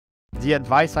The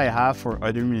advice I have for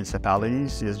other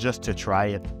municipalities is just to try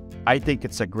it. I think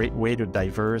it's a great way to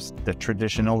diverse the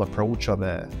traditional approach of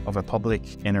a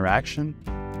public interaction.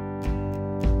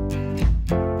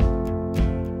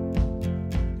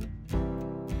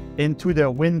 Into the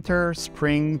winter,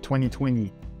 spring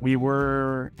 2020, we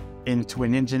were into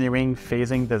an engineering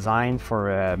phasing design for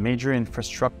a major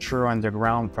infrastructure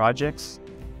underground projects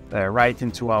right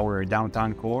into our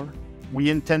downtown core. We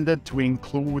intended to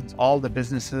include all the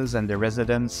businesses and the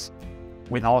residents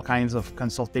with all kinds of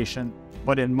consultation.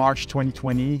 But in March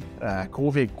 2020,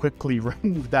 COVID quickly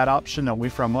removed that option away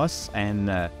from us,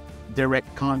 and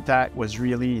direct contact was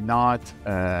really not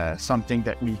something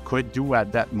that we could do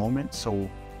at that moment. So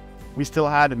we still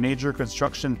had a major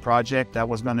construction project that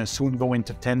was going to soon go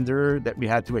into tender that we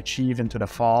had to achieve into the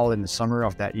fall and the summer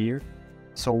of that year.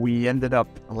 So we ended up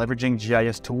leveraging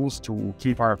GIS tools to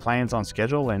keep our plans on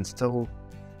schedule and still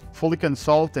fully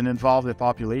consult and involve the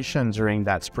population during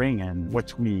that spring. And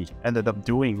what we ended up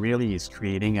doing really is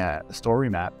creating a story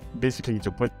map, basically to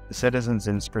put the citizens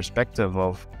in perspective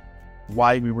of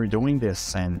why we were doing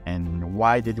this and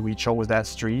why did we chose that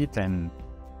street, and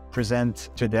present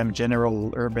to them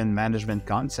general urban management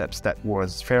concepts that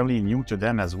was fairly new to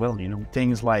them as well.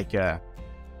 Things like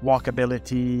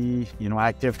walkability,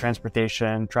 active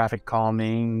transportation, traffic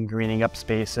calming, greening up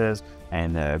spaces.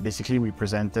 And basically we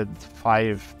presented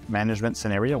 5 management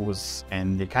scenarios,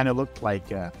 and they kind of looked like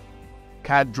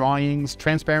CAD drawings,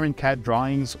 transparent CAD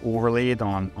drawings overlaid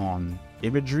on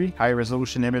imagery, high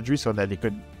resolution imagery, so that they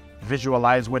could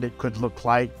visualize what it could look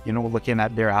like, looking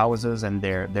at their houses and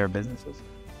their businesses.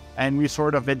 And we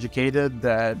sort of educated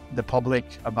the public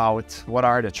about what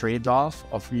are the trade-offs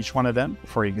of each one of them.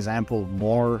 For example,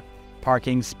 more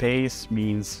parking space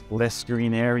means less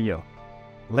green area.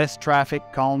 Less traffic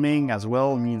calming as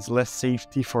well means less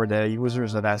safety for the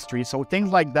users of that street. So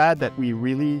things like that we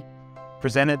really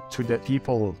presented to the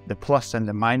people, the plus and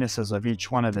the minuses of each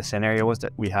one of the scenarios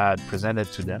that we had presented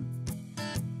to them.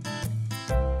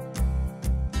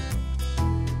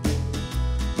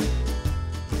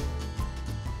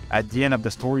 At the end of the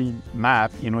story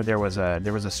map, there was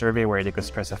a survey where they could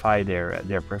specify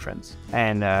their preference,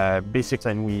 and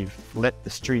basically we've let the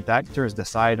street actors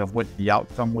decide of what the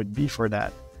outcome would be for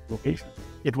that location.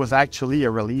 It was actually a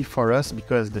relief for us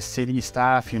because the city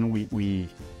staff, we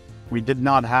did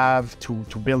not have to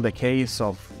build a case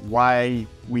of why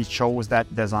we chose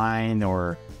that design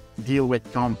or deal with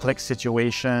complex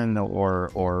situation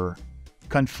or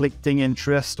conflicting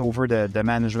interest over the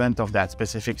management of that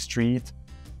specific street,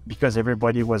 because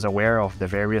everybody was aware of the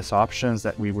various options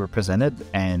that we were presented,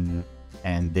 and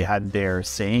they had their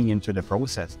saying into the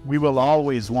process. We will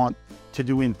always want to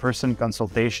do in-person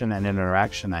consultation and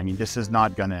interaction. I mean, this is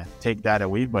not going to take that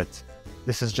away, but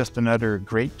this is just another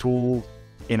great tool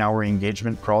in our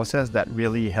engagement process that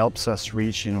really helps us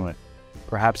reach,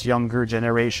 perhaps younger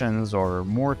generations or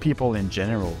more people in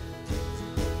general.